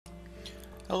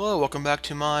Hello, welcome back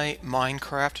to my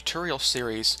Minecraft tutorial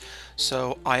series.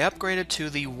 So I upgraded to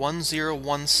the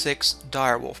 1016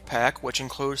 DireWolf pack, which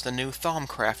includes the new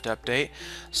Thaumcraft update,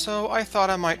 so I thought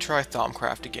I might try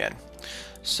Thaumcraft again.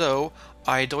 So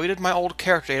I deleted my old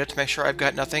character data to make sure I've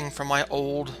got nothing from my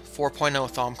old 4.0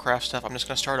 Thaumcraft stuff. I'm just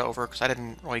going to start over because I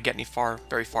didn't really get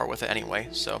very far with it anyway.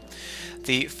 So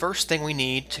the first thing we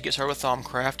need to get started with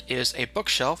Thaumcraft is a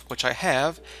bookshelf, which I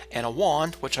have, and a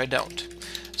wand, which I don't.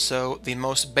 So the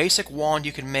most basic wand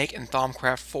you can make in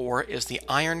Thaumcraft 4 is the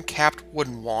iron capped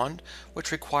wooden wand,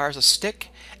 which requires a stick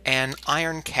and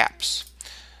iron caps.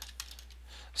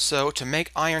 So to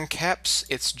make iron caps,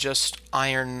 it's just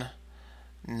iron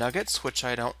nuggets, which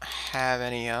I don't have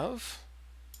any of.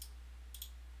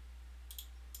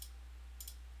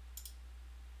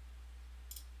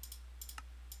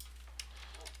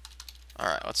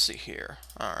 Alright, let's see here.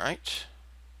 Alright.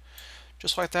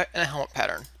 Just like that in a helmet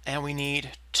pattern. And we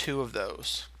need 2 of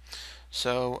those.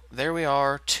 So there we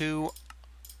are, 2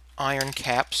 iron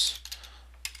caps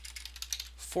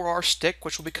for our stick,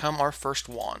 which will become our first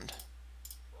wand.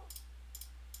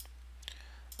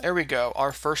 There we go,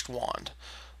 our first wand.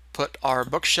 Put our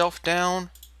bookshelf down,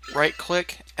 right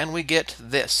click, and we get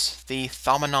this, the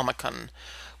thaumonomicon,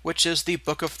 which is the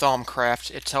book of Thaumcraft.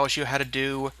 It tells you how to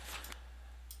do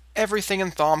everything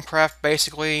in Thaumcraft,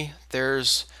 basically.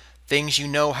 There's things you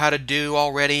know how to do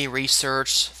already,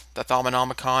 research, the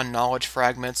thaumonomicon, knowledge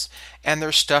fragments, and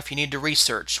there's stuff you need to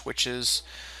research, which is,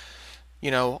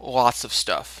 lots of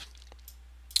stuff.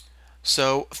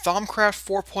 So Thaumcraft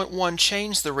 4.1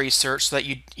 changed the research so that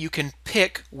you can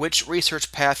pick which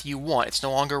research path you want. It's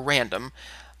no longer random.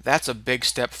 That's a big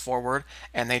step forward,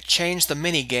 and they changed the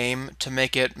minigame to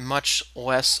make it much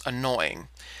less annoying.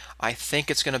 I think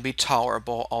it's going to be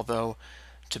tolerable, although,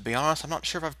 to be honest, I'm not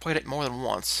sure if I've played it more than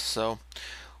once, so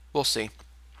we'll see.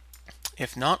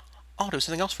 If not, I'll do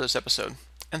something else for this episode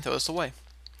and throw this away.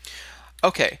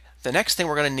 Okay, the next thing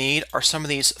we're going to need are some of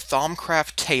these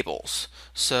Thaumcraft tables.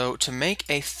 So to make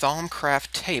a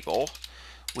Thaumcraft table,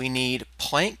 we need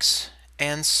planks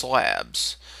and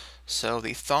slabs. So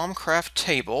the Thaumcraft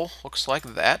table looks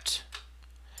like that,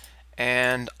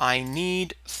 and I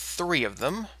need 3 of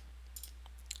them.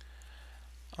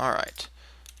 Alright,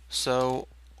 so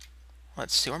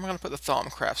let's see, where am I going to put the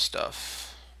Thaumcraft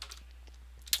stuff?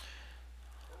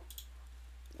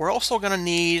 We're also going to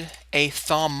need a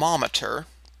thaumometer,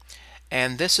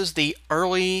 and this is the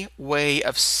early way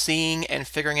of seeing and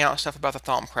figuring out stuff about the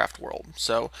Thaumcraft world.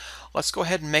 So let's go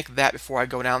ahead and make that before I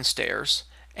go downstairs.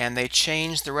 And they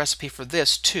changed the recipe for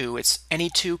this too. It's any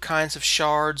 2 kinds of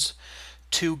shards,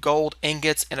 2 gold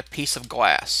ingots, and a piece of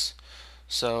glass.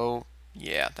 So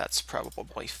yeah, that's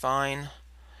probably fine.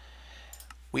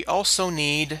 We also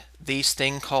need these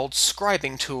thing called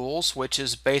scribing tools, which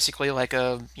is basically like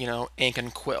a, ink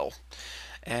and quill.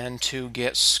 And to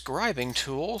get scribing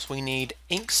tools, we need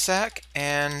ink sac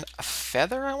and a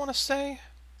feather, I want to say,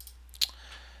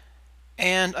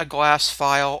 and a glass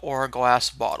file or a glass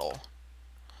bottle.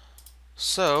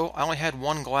 So I only had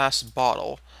 1 glass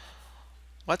bottle.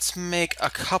 Let's make a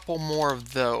couple more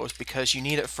of those because you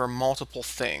need it for multiple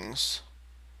things.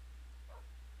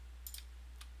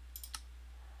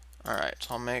 Alright,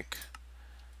 so I'll make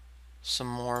some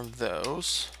more of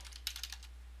those.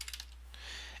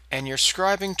 And your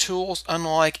scribing tools,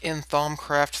 unlike in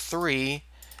Thaumcraft 3,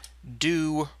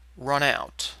 do run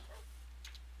out.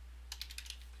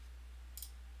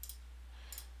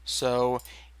 So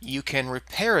you can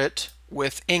repair it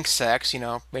with ink sacs,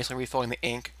 basically refilling the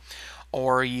ink,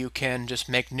 or you can just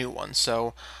make new ones.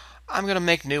 So I'm going to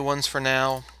make new ones for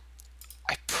now.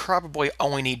 I probably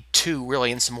only need 2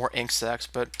 really and some more ink sacs,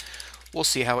 but we'll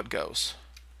see how it goes.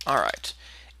 Alright,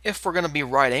 if we're going to be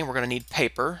writing, we're going to need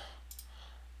paper.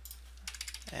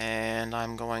 And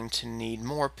I'm going to need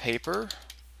more paper.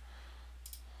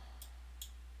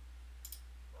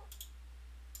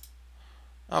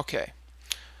 Okay.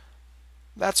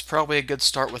 That's probably a good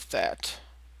start with that.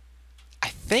 I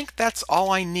think that's all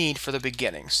I need for the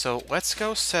beginning. So let's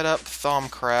go set up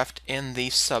Thaumcraft in the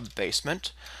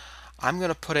sub-basement. I'm going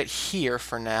to put it here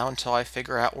for now until I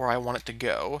figure out where I want it to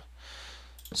go.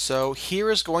 So here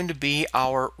is going to be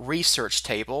our research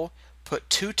table. Put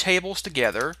 2 tables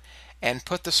together and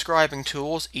put the scribing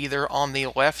tools either on the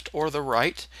left or the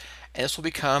right, and this will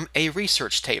become a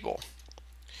research table.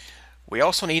 We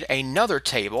also need another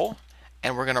table,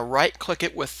 and we're going to right click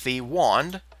it with the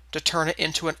wand to turn it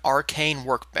into an arcane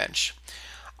workbench.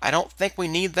 I don't think we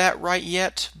need that right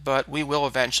yet, but we will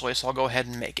eventually, so I'll go ahead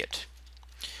and make it.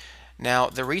 Now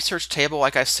the research table,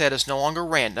 like I said, is no longer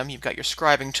random. You've got your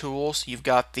scribing tools, you've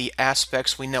got the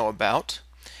aspects we know about,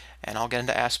 and I'll get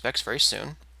into aspects very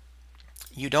soon.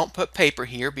 You don't put paper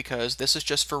here because this is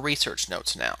just for research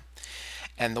notes now.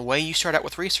 And the way you start out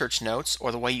with research notes,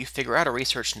 or the way you figure out a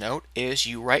research note, is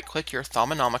you right-click your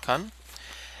thaumonomicon,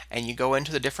 and you go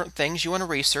into the different things you want to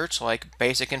research, like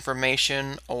basic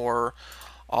information or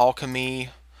alchemy,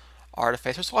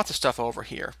 artifacts. There's lots of stuff over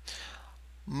here.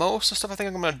 Most of the stuff I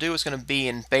think I'm going to do is going to be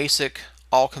in basic,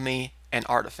 alchemy, and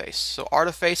artiface. So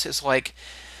artiface is like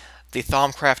the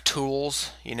Thaumcraft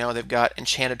tools. You know, they've got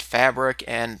enchanted fabric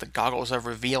and the goggles of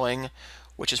revealing,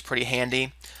 which is pretty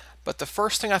handy. But the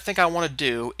first thing I think I want to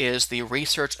do is the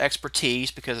research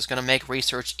expertise, because it's going to make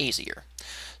research easier.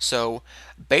 So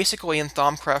basically in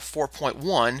Thaumcraft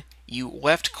 4.1, you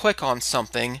left click on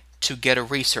something to get a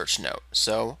research note.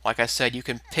 So like I said, you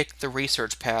can pick the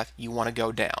research path you want to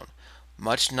go down.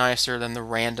 Much nicer than the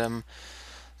random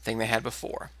thing they had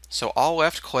before. So I'll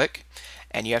left click,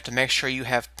 and you have to make sure you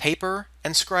have paper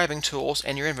and scribing tools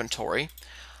in your inventory.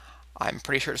 I'm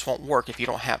pretty sure this won't work if you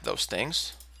don't have those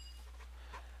things.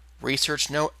 Research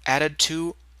note added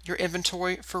to your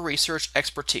inventory for research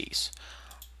expertise.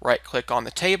 Right click on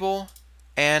the table,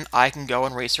 and I can go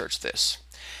and research this.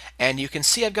 And you can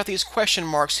see I've got these question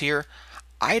marks here.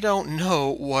 I don't know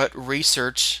what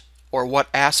research or what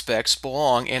aspects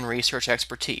belong in research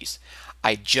expertise.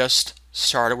 I just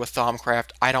started with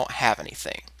Thaumcraft. I don't have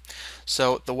anything.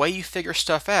 So the way you figure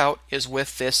stuff out is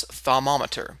with this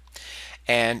thaumometer.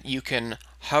 And you can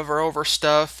hover over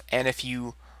stuff, and if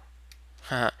you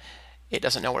it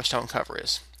doesn't know what a stone cover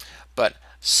is. But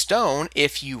stone,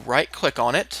 if you right click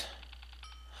on it,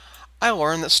 I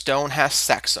learned that stone has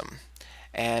saxum,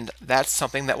 and that's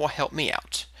something that will help me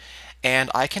out.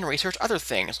 And I can research other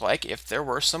things, like if there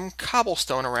were some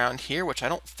cobblestone around here, which I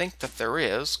don't think that there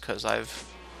is, because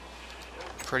I've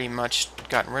pretty much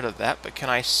gotten rid of that. But can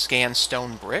I scan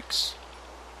stone bricks?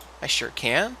 I sure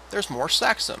can. There's more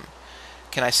saxum.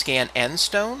 Can I scan end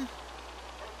stone?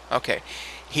 Okay.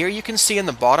 Here you can see in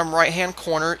the bottom right hand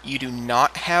corner, you do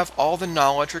not have all the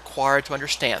knowledge required to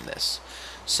understand this.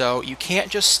 So you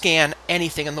can't just scan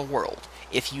anything in the world.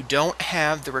 If you don't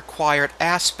have the required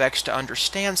aspects to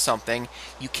understand something,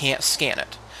 you can't scan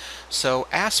it. So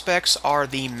aspects are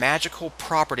the magical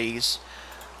properties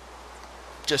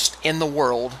just in the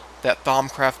world that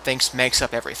Thaumcraft thinks makes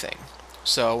up everything.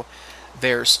 So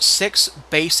there's 6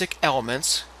 basic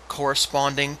elements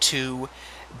corresponding to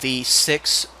the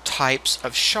 6 types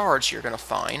of shards you're going to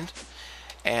find.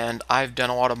 And I've done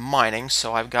a lot of mining,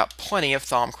 so I've got plenty of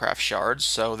Thaumcraft shards.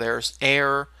 So there's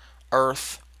air,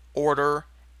 earth, order,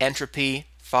 entropy,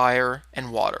 fire,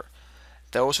 and water.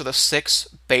 Those are the 6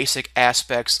 basic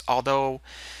aspects, although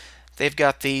they've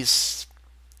got these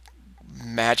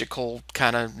magical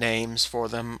kind of names for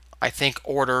them. I think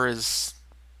order is,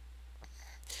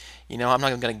 I'm not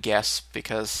even going to guess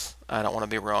because I don't want to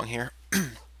be wrong here.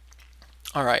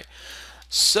 Alright,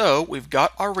 so we've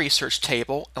got our research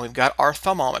table and we've got our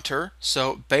thaumometer.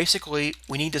 So basically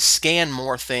we need to scan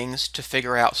more things to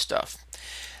figure out stuff.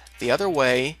 The other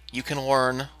way you can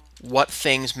learn what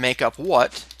things make up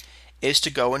what is to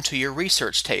go into your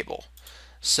research table.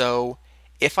 So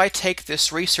if I take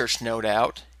this research node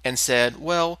out and said,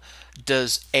 well,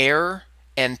 does air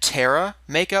and terra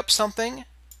make up something?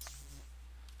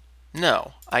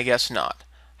 No, I guess not.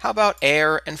 How about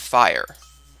air and fire?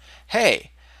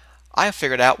 Hey, I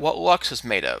figured out what Lux is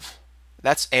made of.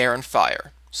 That's air and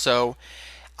fire. So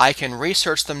I can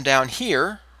research them down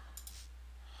here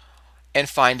and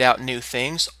find out new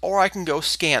things, or I can go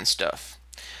scan stuff.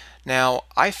 Now,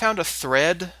 I found a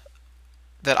thread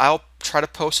that I'll try to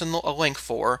post in a link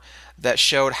for that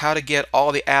showed how to get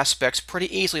all the aspects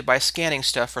pretty easily by scanning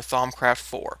stuff for Thaumcraft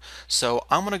 4. So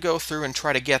I'm going to go through and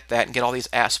try to get that and get all these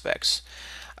aspects.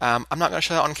 I'm not going to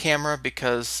show that on camera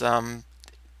because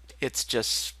it's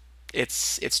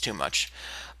too much.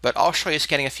 But I'll show you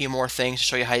scanning a few more things to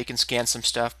show you how you can scan some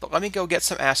stuff. But let me go get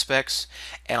some aspects,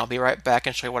 and I'll be right back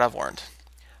and show you what I've learned.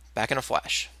 Back in a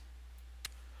flash.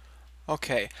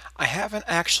 Okay, I haven't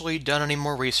actually done any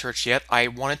more research yet. I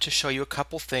wanted to show you a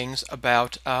couple things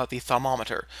about the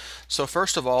thaumometer. So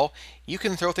first of all, you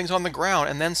can throw things on the ground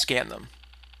and then scan them.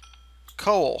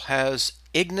 Coal has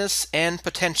ignis and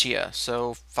potentia,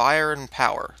 so fire and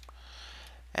power.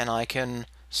 And I can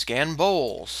scan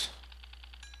bowls.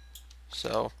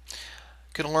 So,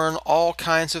 you can learn all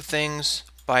kinds of things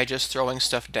by just throwing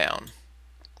stuff down.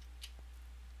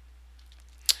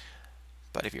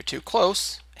 But if you're too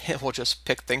close, it will just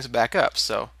pick things back up.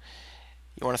 So,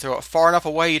 you want to throw it far enough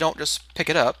away you don't just pick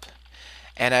it up.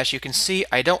 And as you can see,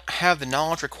 I don't have the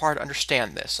knowledge required to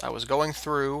understand this. I was going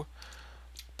through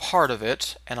part of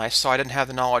it, and I saw I didn't have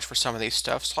the knowledge for some of these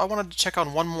stuff, so I wanted to check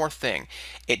on one more thing.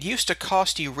 It used to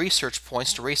cost you research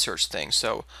points to research things,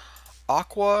 so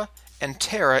Aqua and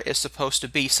Terra is supposed to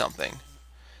be something.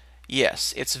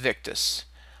 Yes, it's Victus.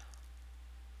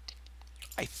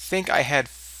 I think I had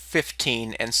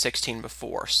 15 and 16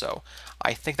 before, so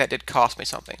I think that did cost me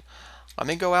something. Let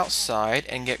me go outside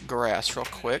and get grass real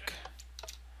quick.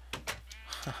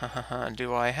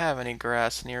 Do I have any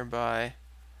grass nearby?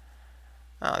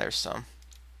 Ah, there's some.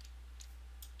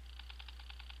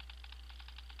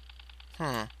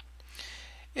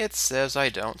 It says I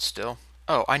don't still.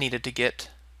 Oh, I needed to get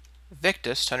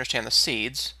Victus to understand the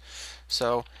seeds.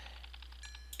 So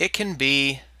it can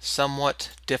be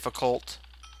somewhat difficult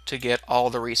to get all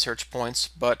the research points,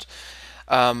 but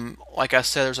like I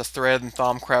said, there's a thread in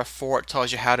Thaumcraft 4. It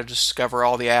tells you how to discover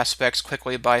all the aspects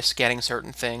quickly by scanning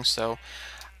certain things. So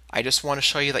I just want to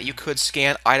show you that you could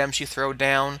scan items you throw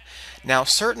down. Now,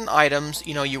 certain items,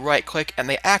 you right-click and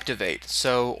they activate.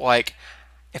 So, like,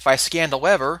 if I scanned a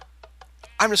lever,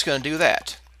 I'm just going to do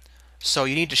that. So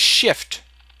you need to shift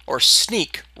or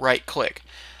sneak right-click.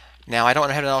 Now, I don't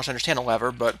know how to understand a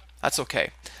lever, but that's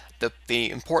okay. The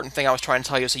important thing I was trying to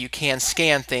tell you is that you can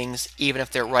scan things even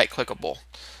if they're right-clickable.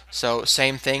 So,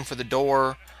 same thing for the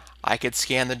door. I could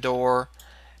scan the door,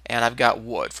 and I've got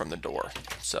wood from the door.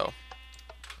 So,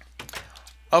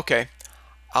 okay.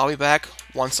 I'll be back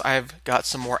once I've got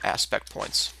some more aspect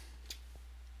points.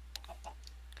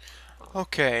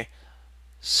 Okay.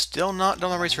 Still not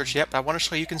done the research yet, but I want to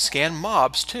show you can scan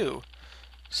mobs too.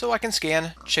 So I can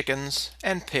scan chickens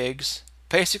and pigs.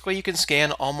 Basically, you can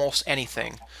scan almost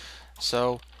anything.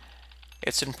 So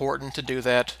it's important to do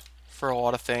that for a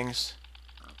lot of things.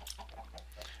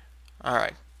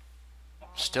 Alright.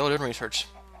 Still doing research.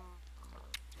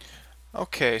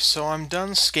 Okay, so I'm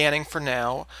done scanning for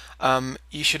now.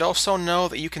 You should also know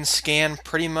that you can scan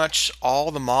pretty much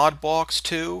all the mod blocks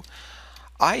too.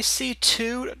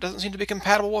 IC2 doesn't seem to be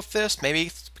compatible with this. Maybe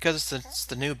it's because it's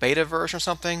the new beta version or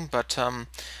something, but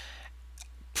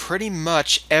pretty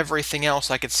much everything else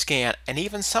I could scan. And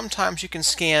even sometimes you can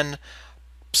scan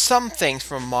some things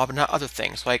from a mob, but not other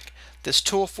things. Like this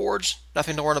tool forge,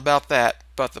 nothing to learn about that.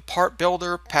 But the part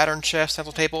builder, pattern chest,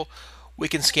 stencil table, we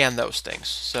can scan those things.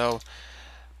 So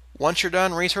once you're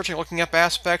done researching, looking up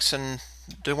aspects, and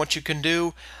doing what you can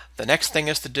do, the next thing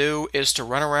is to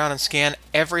run around and scan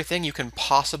everything you can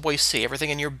possibly see. Everything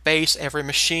in your base, every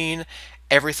machine,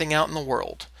 everything out in the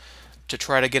world, to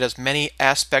try to get as many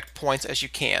aspect points as you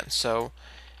can. So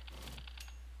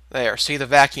there, see, the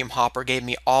vacuum hopper gave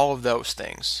me all of those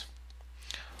things.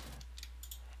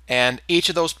 And each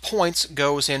of those points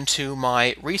goes into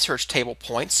my research table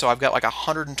points. So I've got like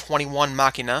 121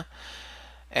 machina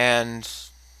and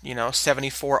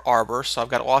 74 arbor. So I've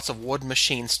got lots of wood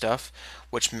machine stuff,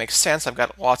 which makes sense. I've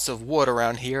got lots of wood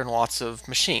around here and lots of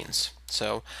machines.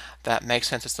 So that makes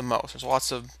sense. It's the most. There's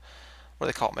lots of, what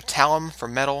do they call it, metallum for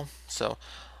metal. So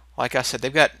like I said,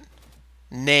 they've got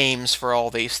names for all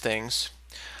these things.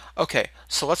 Okay,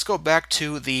 so let's go back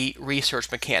to the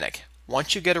research mechanic.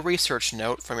 Once you get a research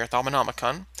note from your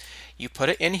thaumonomicon, you put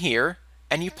it in here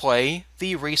and you play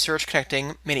the research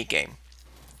connecting minigame.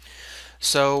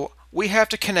 So we have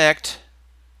to connect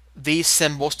these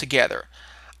symbols together.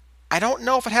 I don't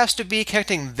know if it has to be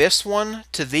connecting this one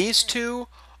to these two,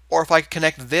 or if I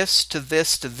connect this to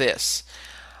this to this.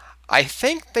 I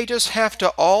think they just have to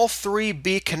all three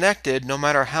be connected no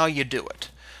matter how you do it.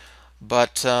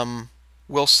 But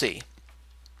we'll see.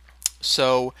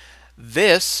 So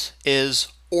this is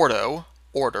ordo,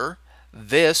 order.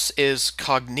 This is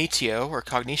cognitio, or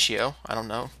cognitio, I don't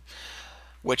know,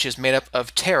 which is made up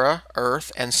of terra,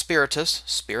 earth, and spiritus,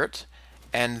 spirit.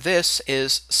 And this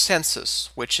is sensus,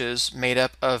 which is made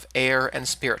up of air and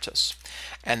spiritus.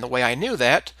 And the way I knew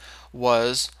that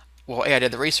was, well, I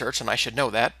did the research, and I should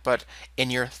know that, but in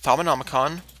your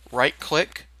thaumonomicon,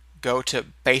 right-click, go to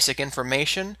Basic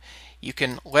Information. You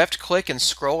can left-click and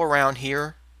scroll around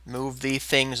here, move the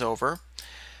things over.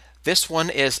 This one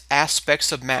is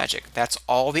Aspects of Magic. That's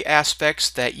all the aspects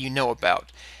that you know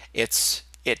about. It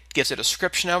gives a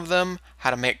description of them,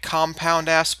 how to make compound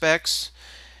aspects,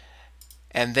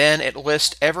 and then it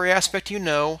lists every aspect you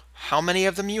know, how many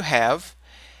of them you have,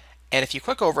 and if you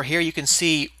click over here you can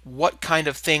see what kind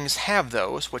of things have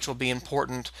those, which will be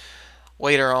important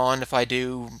later on if I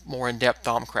do more in-depth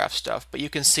Thaumcraft stuff. But you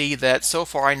can see that so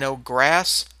far I know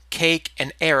grass, cake,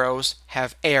 and arrows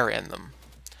have air in them.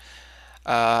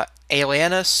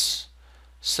 Alienus,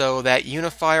 so that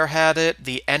unifier had it,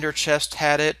 the ender chest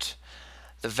had it,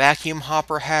 the vacuum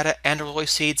hopper had it, ender lily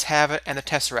seeds have it, and the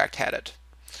tesseract had it.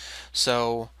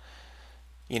 So,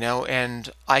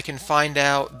 and I can find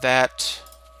out that,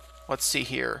 let's see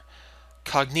here,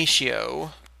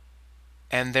 cognitio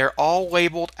and they're all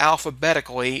labeled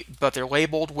alphabetically, but they're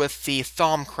labeled with the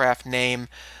Thaumcraft name,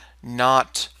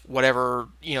 not whatever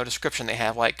description they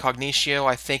have. Like Cognitio,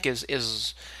 I think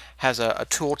has a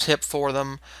tooltip for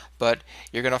them, but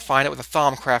you're going to find it with a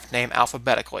Thaumcraft name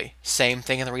alphabetically. Same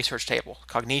thing in the research table.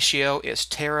 Cognitio is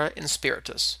Terra and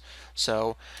Spiritus.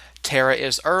 So Terra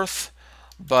is Earth,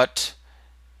 but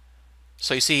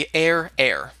so you see air,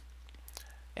 air.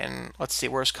 And let's see,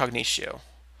 where's Cognitio?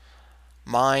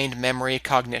 Mind, memory,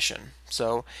 cognition.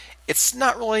 So it's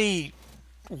not really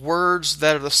words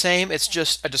that are the same, it's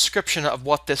just a description of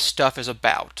what this stuff is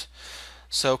about.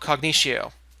 So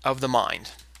cognitio, of the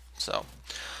mind. So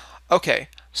okay,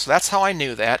 so that's how I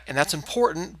knew that, and that's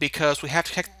important because we have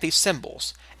to connect these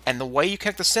symbols. And the way you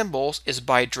connect the symbols is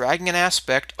by dragging an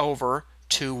aspect over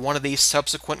to one of these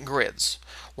subsequent grids,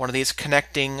 one of these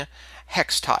connecting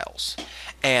hex tiles.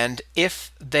 And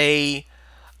if they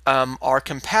are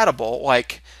compatible,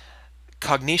 like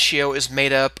Cognitio is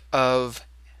made up of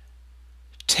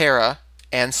Terra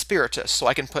and Spiritus, so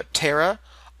I can put Terra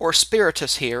or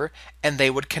Spiritus here and they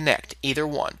would connect, either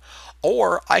one.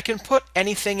 Or I can put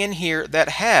anything in here that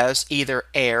has either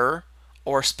air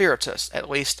or Spiritus, at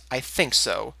least I think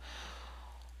so.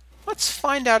 Let's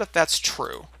find out if that's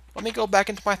true. Let me go back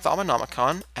into my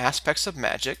thaumonomicon, aspects of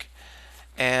magic,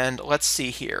 and let's see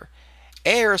here.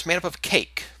 Air is made up of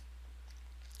cake.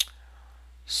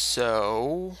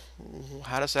 So,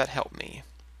 how does that help me?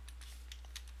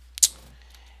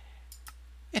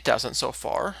 It doesn't so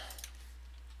far.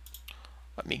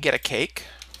 Let me get a cake.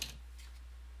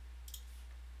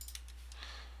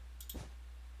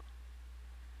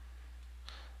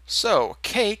 So,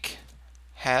 cake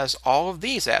has all of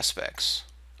these aspects.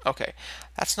 Okay,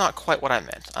 that's not quite what I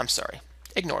meant. I'm sorry.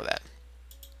 Ignore that.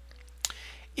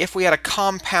 If we had a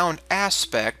compound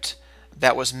aspect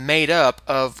that was made up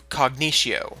of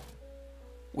Cognitio,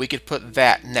 we could put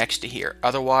that next to here.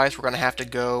 Otherwise, we're going to have to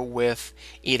go with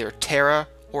either Terra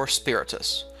or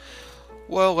Spiritus.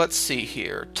 Well, let's see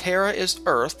here. Terra is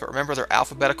Earth, but remember they're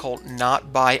alphabetical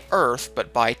not by Earth,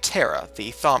 but by Terra,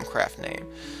 the Thaumcraft name.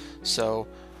 So,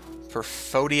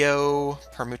 Perfodio,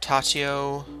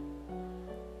 Permutatio.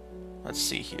 Let's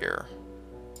see here.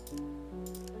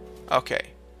 Okay.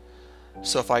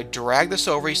 So if I drag this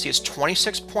over, you see it's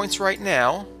 26 points right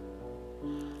now.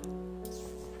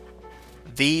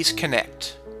 These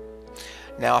connect.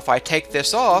 Now if I take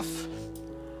this off,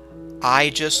 I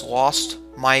just lost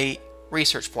my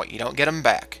research point. You don't get them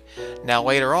back. Now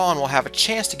later on we'll have a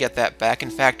chance to get that back.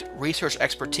 In fact, research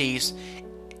expertise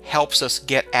helps us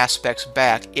get aspects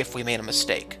back if we made a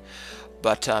mistake.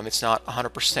 But it's not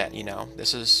 100%,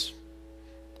 This is...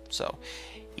 So,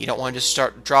 you don't want to just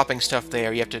start dropping stuff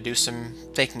there. You have to do some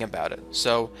thinking about it.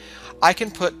 So, I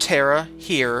can put Terra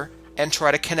here and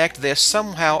try to connect this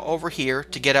somehow over here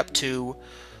to get up to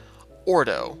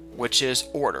Ordo, which is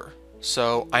order.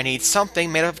 So, I need something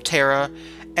made up of Terra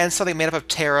and something made up of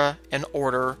Terra and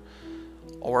order,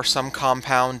 or some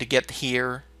compound to get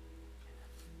here.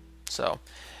 So,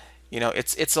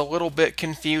 it's a little bit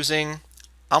confusing.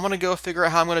 I'm going to go figure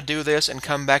out how I'm going to do this and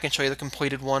come back and show you the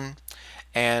completed one,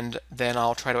 and then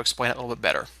I'll try to explain it a little bit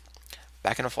better.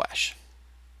 Back in a flash.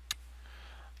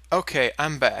 Okay,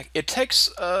 I'm back. It takes,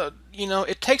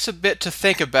 it takes a bit to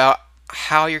think about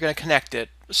how you're going to connect it.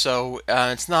 So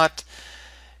it's not,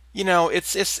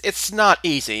 it's not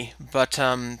easy, but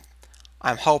I'm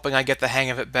hoping I get the hang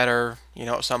of it better,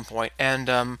 at some point.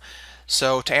 And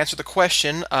so to answer the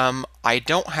question, I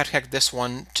don't have to connect this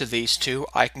one to these two.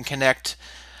 I can connect,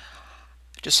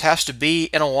 it just has to be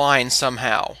in a line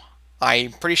somehow.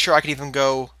 I'm pretty sure I could even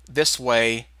go this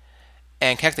way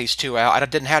and connect these two out. I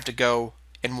didn't have to go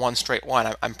in one straight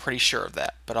line. I'm pretty sure of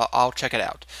that, but I'll check it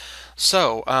out.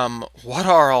 So, what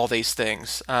are all these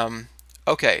things?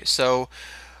 Okay, so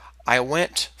I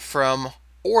went from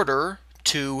order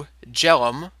to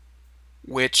gelum,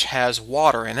 which has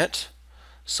water in it.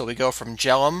 So we go from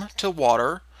gelum to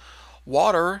water.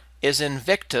 Water is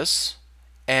Invictus,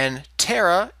 and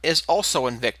Terra is also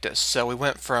Invictus. So we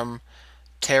went from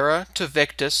Terra to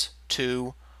Victus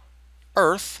to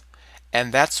Earth,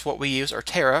 and that's what we use, or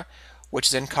Terra, which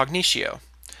is in Cognitio.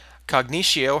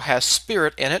 Cognitio has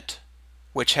Spirit in it,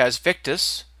 which has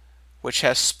Victus, which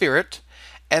has Spirit,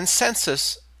 and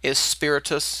Sensus is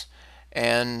Spiritus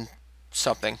and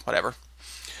something, whatever.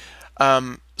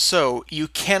 So you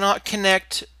cannot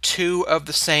connect two of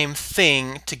the same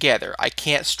thing together. I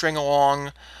can't string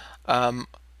along,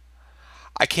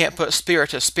 I can't put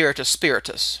Spiritus, Spiritus,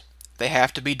 Spiritus. They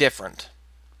have to be different.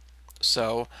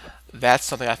 So that's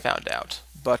something I found out.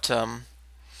 But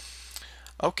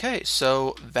Okay,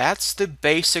 so that's the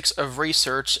basics of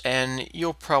research, and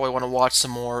you'll probably want to watch some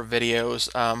more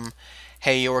videos.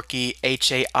 Hey Yorkie,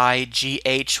 Haygyorkie.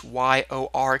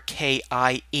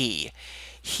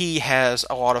 He has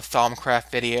a lot of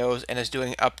Thaumcraft videos and is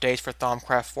doing updates for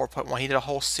Thaumcraft 4.1. He did a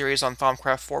whole series on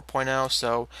Thaumcraft 4.0,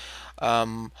 so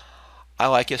I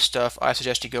like his stuff. I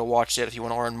suggest you go watch it if you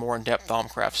want to learn more in-depth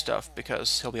Thaumcraft stuff,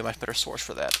 because he'll be a much better source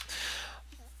for that.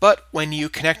 But when you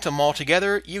connect them all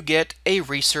together, you get a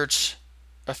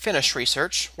finished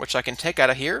research, which I can take out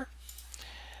of here,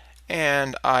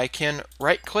 and I can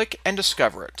right-click and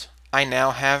discover it. I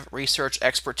now have research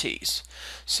expertise.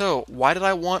 So why did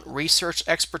I want research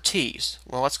expertise?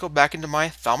 Well, let's go back into my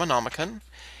thaumonomicon.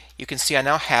 You can see I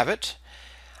now have it.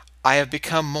 I have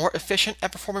become more efficient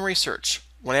at performing research.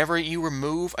 Whenever you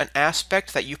remove an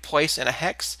aspect that you place in a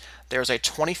hex, there's a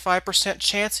 25%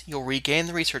 chance you'll regain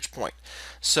the research point.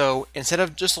 So instead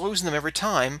of just losing them every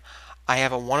time, I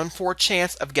have a 1 in 4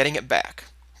 chance of getting it back.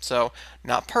 So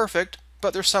not perfect,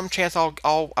 but there's some chance I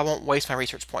won't waste my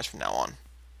research points from now on.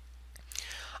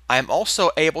 I am also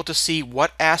able to see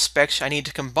what aspects I need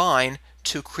to combine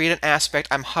to create an aspect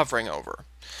I'm hovering over.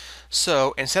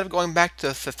 So instead of going back to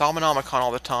the thaumonomicon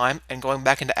all the time and going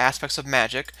back into aspects of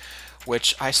magic,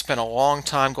 which I spent a long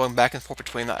time going back and forth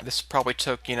between that. This probably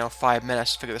took, 5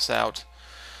 minutes to figure this out.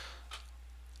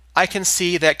 I can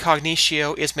see that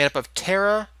Cognitio is made up of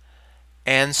Terra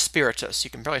and Spiritus. You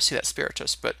can barely see that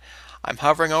Spiritus, but I'm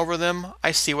hovering over them.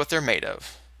 I see what they're made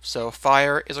of. So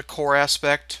fire is a core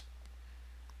aspect,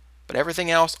 but everything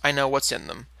else, I know what's in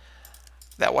them.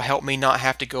 That will help me not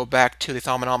have to go back to the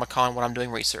thaumonomicon when I'm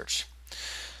doing research.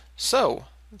 So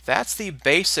that's the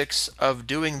basics of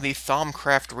doing the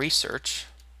Thaumcraft research.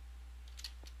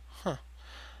 I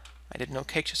didn't know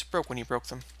cakes just broke when you broke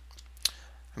them.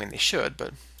 I mean, they should,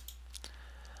 but...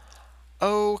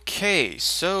 Okay,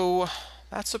 so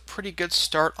that's a pretty good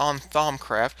start on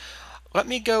Thaumcraft. Let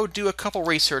me go do a couple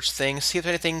research things, see if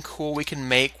there's anything cool we can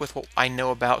make with what I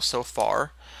know about so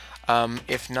far.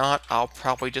 If not, I'll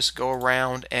probably just go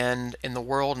around and in the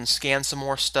world and scan some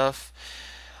more stuff.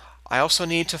 I also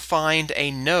need to find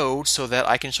a node so that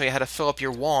I can show you how to fill up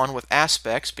your wand with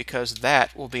aspects, because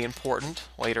that will be important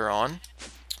later on.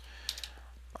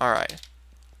 Alright,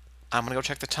 I'm going to go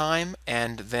check the time,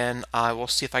 and then I will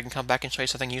see if I can come back and show you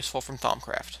something useful from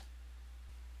Thaumcraft.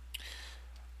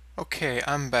 Okay,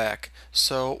 I'm back.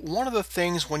 So one of the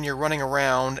things when you're running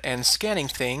around and scanning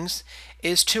things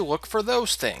is to look for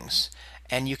those things.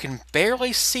 And you can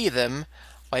barely see them,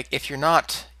 like if you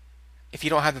don't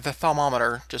have the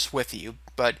thermometer just with you,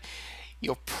 but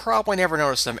you'll probably never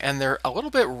notice them, and they're a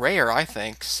little bit rare, I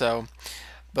think.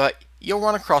 But you'll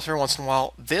run across every once in a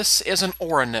while. This is an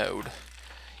aura node.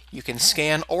 You can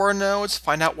scan aura nodes,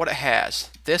 find out what it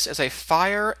has. This is a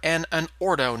fire and an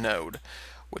ordo node,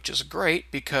 which is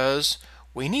great because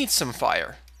we need some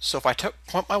fire. So if I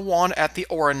point my wand at the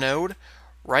aura node,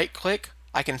 right click,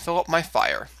 I can fill up my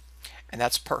fire, and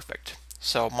that's perfect.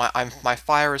 So my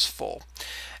fire is full.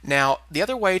 Now, the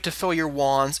other way to fill your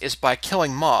wands is by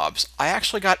killing mobs. I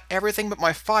actually got everything but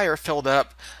my fire filled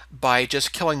up by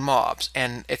just killing mobs,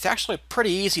 and it's actually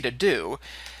pretty easy to do,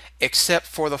 except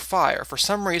for the fire. For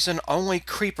some reason, only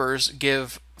creepers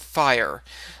give fire.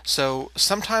 So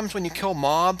sometimes when you kill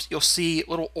mobs, you'll see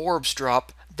little orbs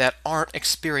drop that aren't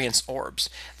experience orbs.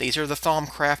 These are the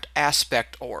Thaumcraft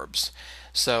aspect orbs.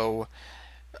 So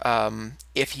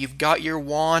if you've got your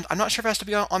wand, I'm not sure if it has to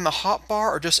be on the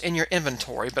hotbar or just in your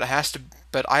inventory, but it has to.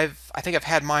 But I think I've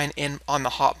had mine on the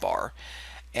hotbar,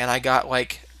 and I got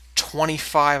like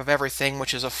 25 of everything,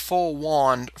 which is a full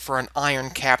wand for an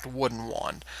iron-capped wooden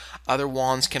wand. Other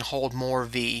wands can hold more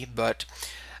V, but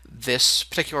this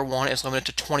particular one is limited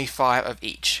to 25 of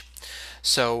each.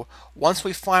 So once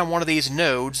we find one of these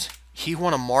nodes, you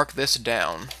want to mark this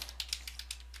down.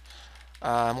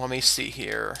 Let me see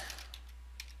here.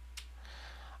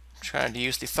 I'm trying to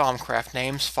use the Thaumcraft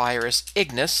names. Fire is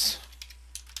Ignis.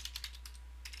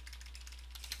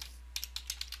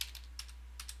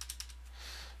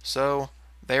 So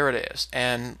there it is.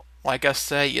 And like I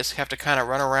say, you just have to kind of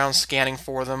run around scanning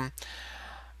for them.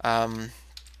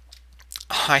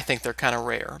 I think they're kind of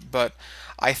rare, but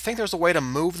I think there's a way to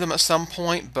move them at some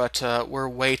point, but we're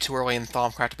way too early in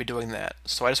Thaumcraft to be doing that.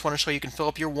 So I just want to show you can fill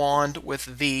up your wand with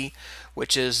V,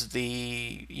 which is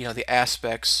the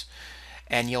aspects,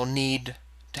 and you'll need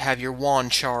to have your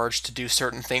wand charged to do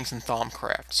certain things in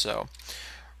Thaumcraft. So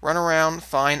run around,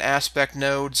 find aspect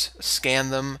nodes, scan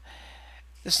them.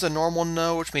 This is a normal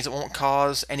node, which means it won't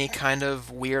cause any kind of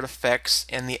weird effects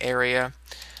in the area.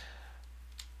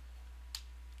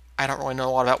 I don't really know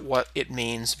a lot about what it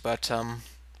means, but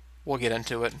we'll get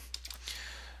into it.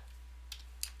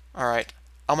 Alright,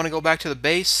 I'm going to go back to the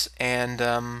base and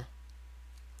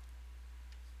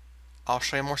I'll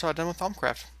show you more stuff I've done with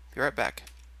Thaumcraft. Be right back.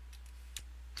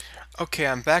 Okay,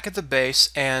 I'm back at the base,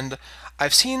 and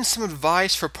I've seen some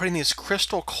advice for putting these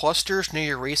crystal clusters near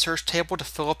your research table to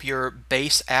fill up your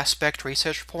base aspect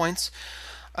research points.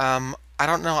 I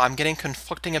don't know, I'm getting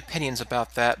conflicting opinions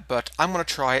about that, but I'm going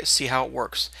to try it, see how it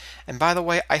works. And by the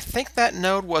way, I think that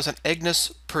node was an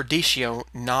Ignis Perditio,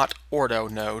 not Ordo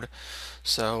node.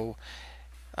 So,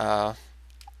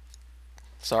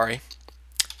 sorry.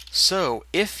 So,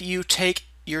 if you take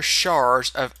your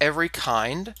shards of every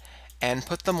kind and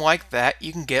put them like that,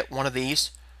 you can get one of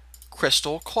these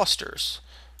crystal clusters.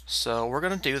 So we're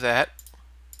going to do that,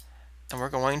 and we're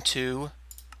going to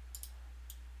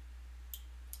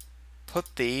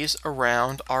put these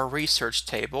around our research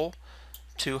table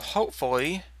to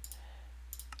hopefully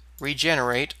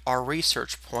regenerate our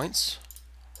research points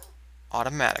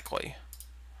automatically.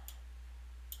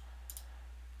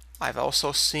 I've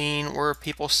also seen where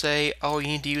people say, oh, you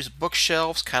need to use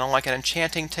bookshelves, kind of like an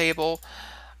enchanting table.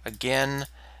 Again,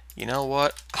 you know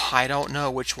what? I don't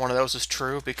know which one of those is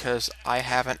true because I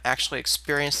haven't actually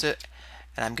experienced it,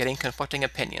 and I'm getting conflicting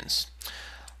opinions.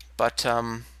 But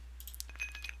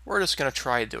we're just going to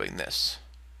try doing this.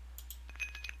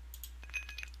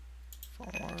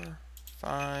 4,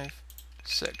 5,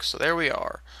 6. So there we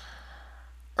are.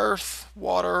 Earth,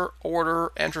 water,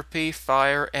 order, entropy,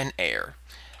 fire, and air.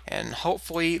 And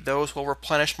hopefully those will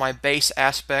replenish my base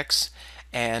aspects,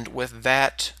 and with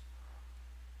that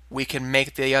we can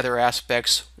make the other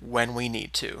aspects when we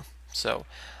need to. So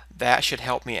that should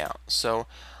help me out. So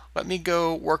let me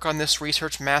go work on this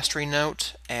research mastery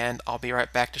note, and I'll be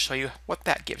right back to show you what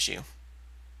that gives you.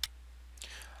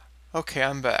 Okay,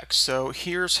 I'm back. So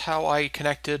here's how I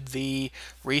connected the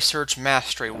research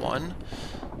mastery one.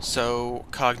 So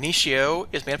Cognitio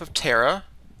is made up of Terra,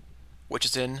 which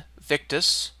is in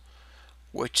Victus,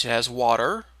 which has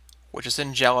water, which is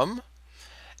in Gellum,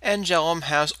 and Gellum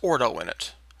has Ordo in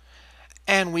it.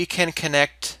 And we can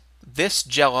connect this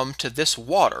Gellum to this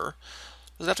water.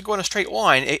 It doesn't have to go in a straight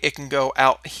line. It can go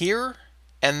out here,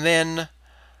 and then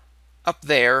up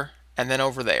there, and then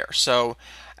over there. So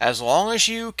as long as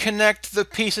you connect the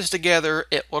pieces together,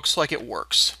 it looks like it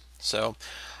works. So,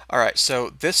 alright, so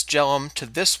this Gellum to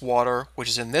this water, which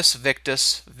is in this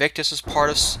Victus. Victus is part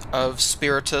of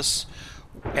Spiritus,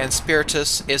 and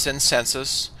Spiritus is in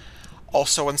Sensus.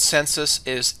 Also in Sensus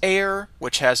is air,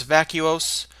 which has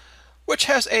Vacuos, which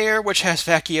has air, which has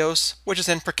Vacuos, which is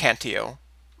in Percantio.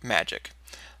 Magic.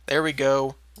 There we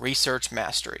go, Research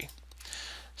Mastery.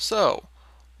 So,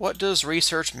 what does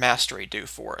Research Mastery do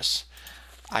for us?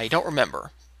 I don't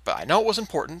remember, but I know it was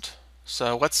important,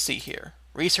 so let's see here.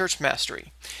 Research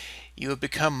Mastery. You have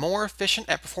become more efficient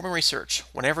at performing research.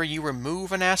 Whenever you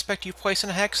remove an aspect you place in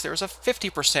a hex, there is a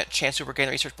 50% chance to regain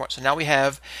the research points. So now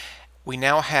we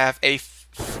now have a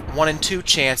 1 in 2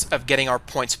 chance of getting our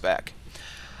points back.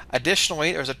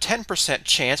 Additionally, there's a 10%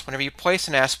 chance whenever you place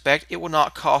an aspect, it will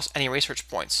not cost any research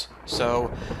points.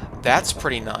 So that's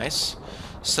pretty nice.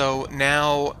 So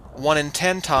now 1 in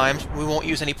 10 times we won't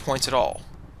use any points at all.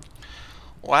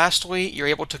 Lastly, you're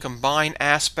able to combine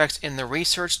aspects in the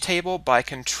research table by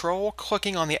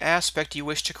control-clicking on the aspect you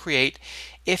wish to create.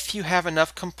 If you have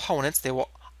enough components, they will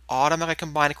automatically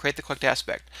combine to create the clicked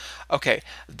aspect. Okay,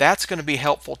 that's going to be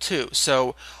helpful too.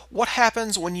 So what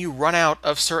happens when you run out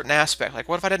of certain aspects? Like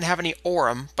what if I didn't have any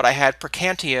Aurum, but I had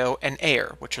Percantio and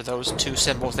air, which are those two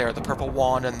symbols there, the purple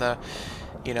wand and the,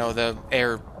 the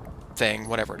air thing,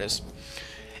 whatever it is.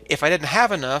 If I didn't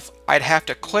have enough, I'd have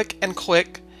to click and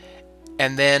click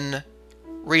and then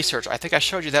research. I think I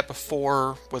showed you that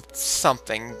before with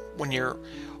something when you're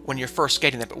first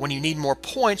getting it, but when you need more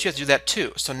points, you have to do that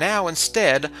too. So now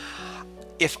instead,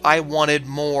 if I wanted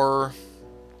more,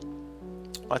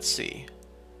 let's see,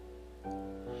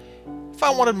 if I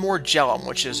wanted more Gellum,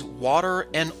 which is water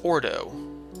and Ordo,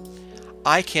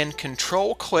 I can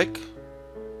control-click,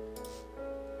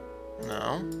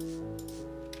 no,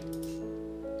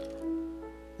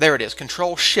 there it is,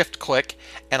 Control-Shift-Click,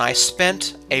 and I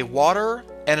spent a water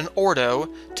and an Ordo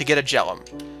to get a Gellum.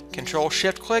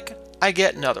 Control-Shift-Click, I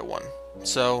get another one.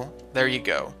 So there you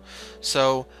go.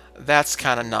 So that's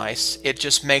kind of nice. It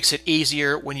just makes it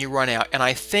easier when you run out. And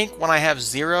I think when I have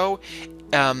 0,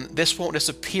 this won't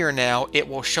disappear now. It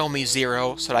will show me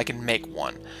 0 so that I can make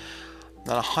one.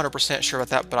 Not 100% sure about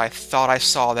that, but I thought I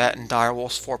saw that in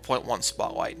DireWolf's 4.1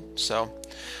 Spotlight. So,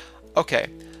 okay.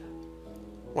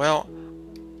 Well,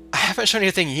 I haven't shown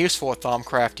anything useful with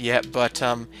Thaumcraft yet, but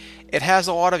it has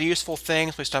a lot of useful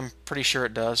things. At least I'm pretty sure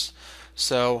it does.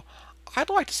 So I'd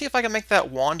like to see if I can make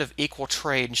that wand of equal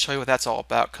trade and show you what that's all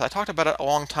about, because I talked about it a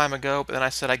long time ago, but then I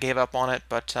said I gave up on it.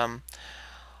 But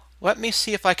let me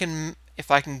see if I can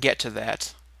get to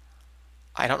that.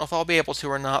 I don't know if I'll be able to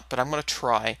or not, but I'm going to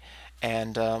try,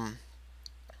 and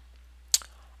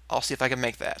I'll see if I can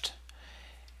make that.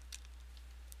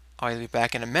 I'll either be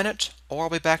back in a minute, or I'll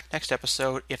be back next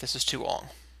episode if this is too long.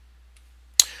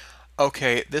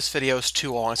 Okay, this video is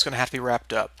too long. It's going to have to be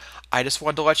wrapped up. I just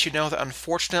wanted to let you know that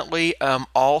unfortunately,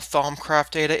 all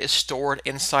Thaumcraft data is stored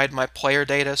inside my player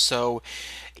data, so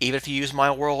even if you use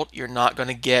my world, you're not going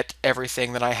to get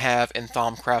everything that I have in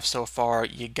Thaumcraft so far.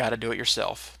 You got to do it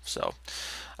yourself. So,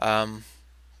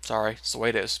 sorry, it's the way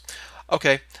it is.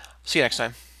 Okay, see you next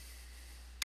time.